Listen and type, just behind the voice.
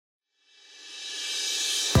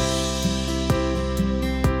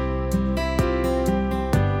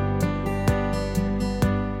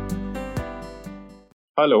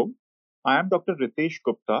Hello, I am Dr. Ritesh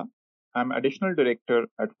Gupta. I'm Additional Director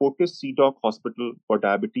at Fortis CDOC Hospital for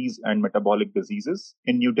Diabetes and Metabolic Diseases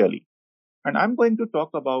in New Delhi. And I'm going to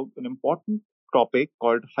talk about an important topic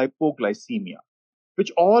called hypoglycemia,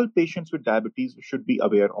 which all patients with diabetes should be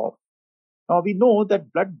aware of. Now, we know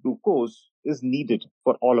that blood glucose is needed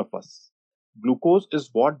for all of us. Glucose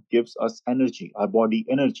is what gives us energy, our body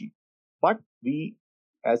energy. But we,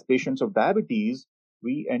 as patients of diabetes,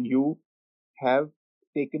 we and you have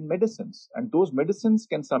taken medicines, and those medicines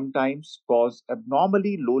can sometimes cause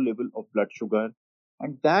abnormally low level of blood sugar,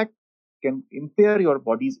 and that can impair your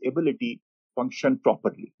body's ability to function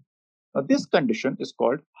properly. Now, this condition is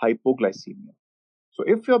called hypoglycemia. So,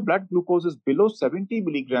 if your blood glucose is below 70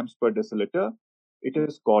 milligrams per deciliter, it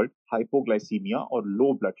is called hypoglycemia or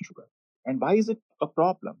low blood sugar. And why is it a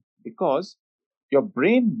problem? Because your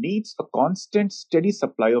brain needs a constant, steady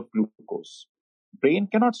supply of glucose. Brain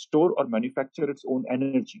cannot store or manufacture its own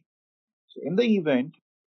energy. So, in the event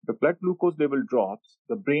the blood glucose level drops,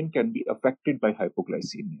 the brain can be affected by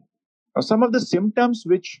hypoglycemia. Now, some of the symptoms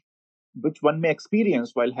which one may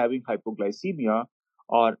experience while having hypoglycemia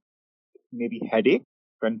are maybe headache,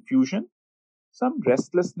 confusion, some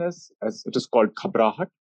restlessness, as it is called khabrahat,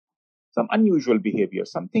 some unusual behavior,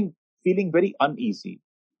 something feeling very uneasy,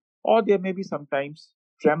 or there may be sometimes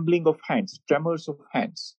trembling of hands, tremors of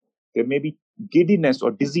hands. There may be giddiness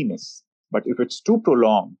or dizziness. But if it's too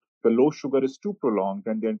prolonged, the low sugar is too prolonged,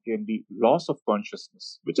 then there can be loss of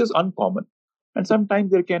consciousness, which is uncommon. And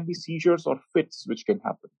sometimes there can be seizures or fits, which can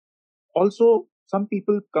happen. Also, some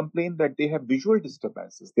people complain that they have visual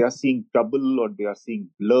disturbances. They are seeing double or they are seeing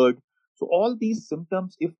blurred. So, all these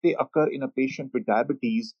symptoms, if they occur in a patient with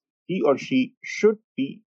diabetes, he or she should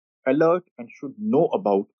be alert and should know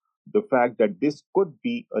about the fact that this could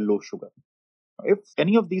be a low sugar. If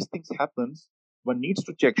any of these things happens, one needs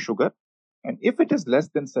to check sugar. And if it is less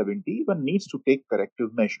than 70, one needs to take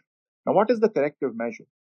corrective measure. Now, what is the corrective measure?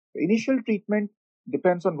 The initial treatment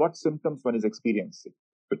depends on what symptoms one is experiencing.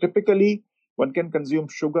 So typically, one can consume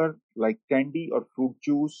sugar like candy or fruit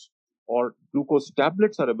juice, or glucose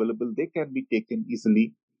tablets are available. They can be taken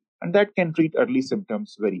easily, and that can treat early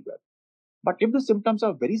symptoms very well. But if the symptoms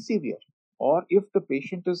are very severe, or if the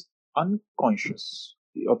patient is unconscious,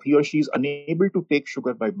 if he or she is unable to take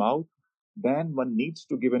sugar by mouth, then one needs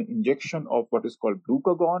to give an injection of what is called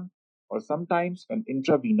glucagon, or sometimes an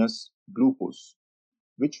intravenous glucose,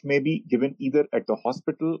 which may be given either at the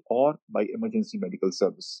hospital or by emergency medical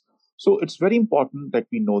service. So it's very important that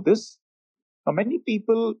we know this. Now, many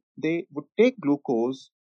people, they would take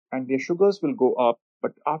glucose and their sugars will go up,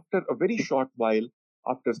 but after a very short while,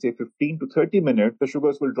 after say 15 to 30 minutes, the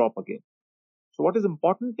sugars will drop again. So, what is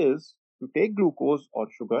important is to take glucose or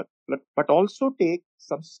sugar, but also take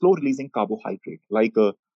some slow releasing carbohydrate like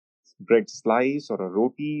a bread slice or a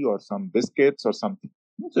roti or some biscuits or something.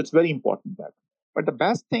 So, it's very important that. But the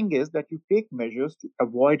best thing is that you take measures to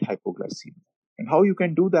avoid hypoglycemia. And how you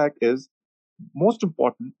can do that is most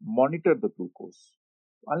important, monitor the glucose.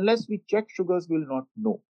 Unless we check sugars, we will not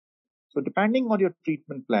know. So, depending on your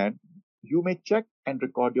treatment plan, you may check and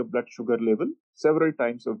record your blood sugar level several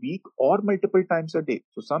times a week or multiple times a day.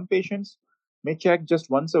 So, some patients may check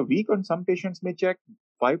just once a week, and some patients may check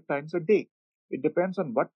 5 times a day. It depends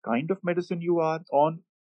on what kind of medicine you are on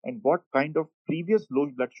and what kind of previous low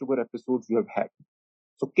blood sugar episodes you have had.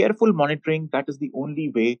 So, careful monitoring, that is the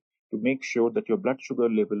only way to make sure that your blood sugar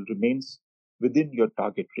level remains within your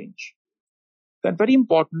target range. Then, very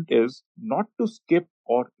important is not to skip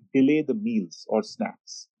or delay the meals or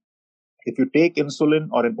snacks. If you take insulin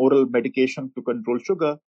or an oral medication to control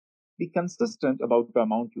sugar, be consistent about the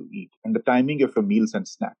amount you eat and the timing of your meals and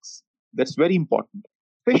snacks. That's very important.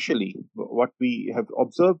 Especially what we have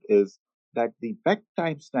observed is that the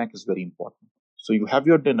bedtime snack is very important. So you have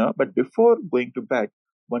your dinner, but before going to bed,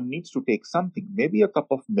 one needs to take something, maybe a cup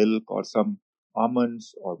of milk or some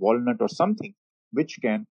almonds or walnut or something, which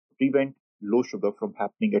can prevent low sugar from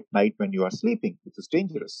happening at night when you are sleeping, which is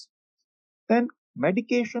dangerous. Then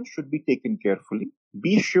medication should be taken carefully.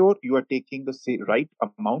 Be sure you are taking the right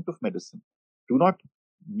amount of medicine. Do not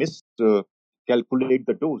miscalculate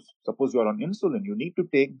the dose. Suppose you are on insulin, you need to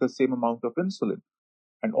take the same amount of insulin.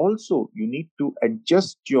 And also, you need to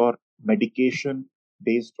adjust your medication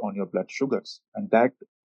based on your blood sugars. And that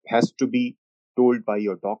has to be told by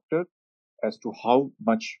your doctor as to how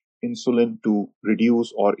much insulin to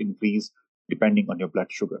reduce or increase depending on your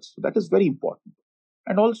blood sugars. So that is very important.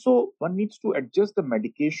 And also, one needs to adjust the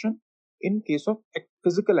medication in case of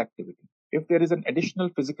physical activity. If there is an additional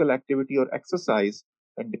physical activity or exercise,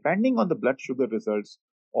 then depending on the blood sugar results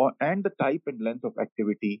and the type and length of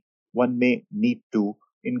activity, one may need to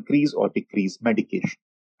increase or decrease medication.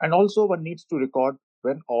 And also, one needs to record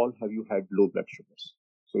when all have you had low blood sugars.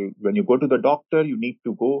 So when you go to the doctor, you need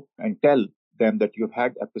to go and tell them that you've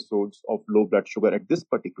had episodes of low blood sugar at this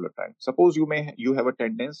particular time. Suppose you have a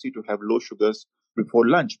tendency to have low sugars before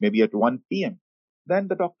lunch, maybe at 1 p.m. Then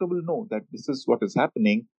the doctor will know that this is what is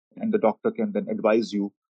happening, and the doctor can then advise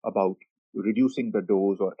you about reducing the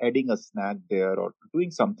dose or adding a snack there or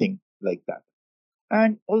doing something like that.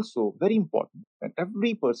 And also, very important, that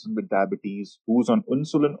every person with diabetes who's on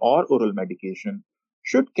insulin or oral medication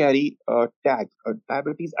should carry a tag, a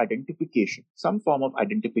diabetes identification, some form of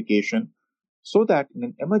identification, so that in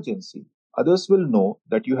an emergency, others will know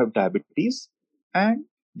that you have diabetes and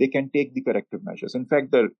they can take the corrective measures. In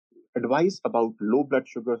fact, the advice about low blood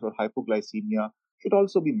sugars or hypoglycemia should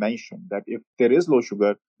also be mentioned that if there is low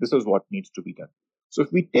sugar, this is what needs to be done. So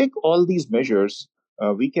if we take all these measures,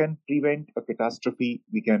 we can prevent a catastrophe,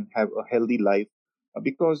 we can have a healthy life.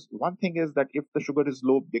 Because one thing is that if the sugar is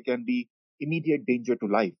low, there can be immediate danger to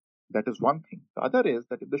life. That is one thing. The other is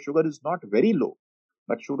that if the sugar is not very low,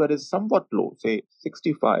 but sugar is somewhat low, say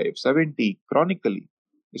 65, 70, chronically,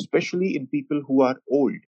 especially in people who are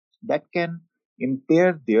old, that can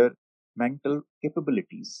impair their mental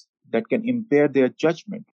capabilities, that can impair their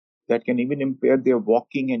judgment, that can even impair their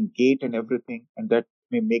walking and gait and everything, and that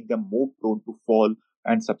may make them more prone to fall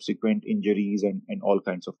and subsequent injuries and all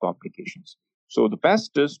kinds of complications. So the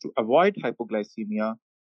best is to avoid hypoglycemia,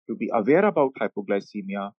 to be aware about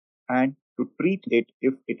hypoglycemia, and to treat it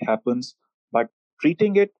if it happens. But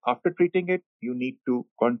after treating it, you need to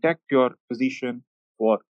contact your physician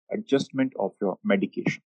for adjustment of your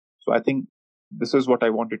medication. So I think this is what I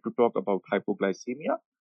wanted to talk about hypoglycemia.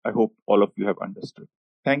 I hope all of you have understood.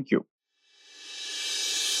 Thank you.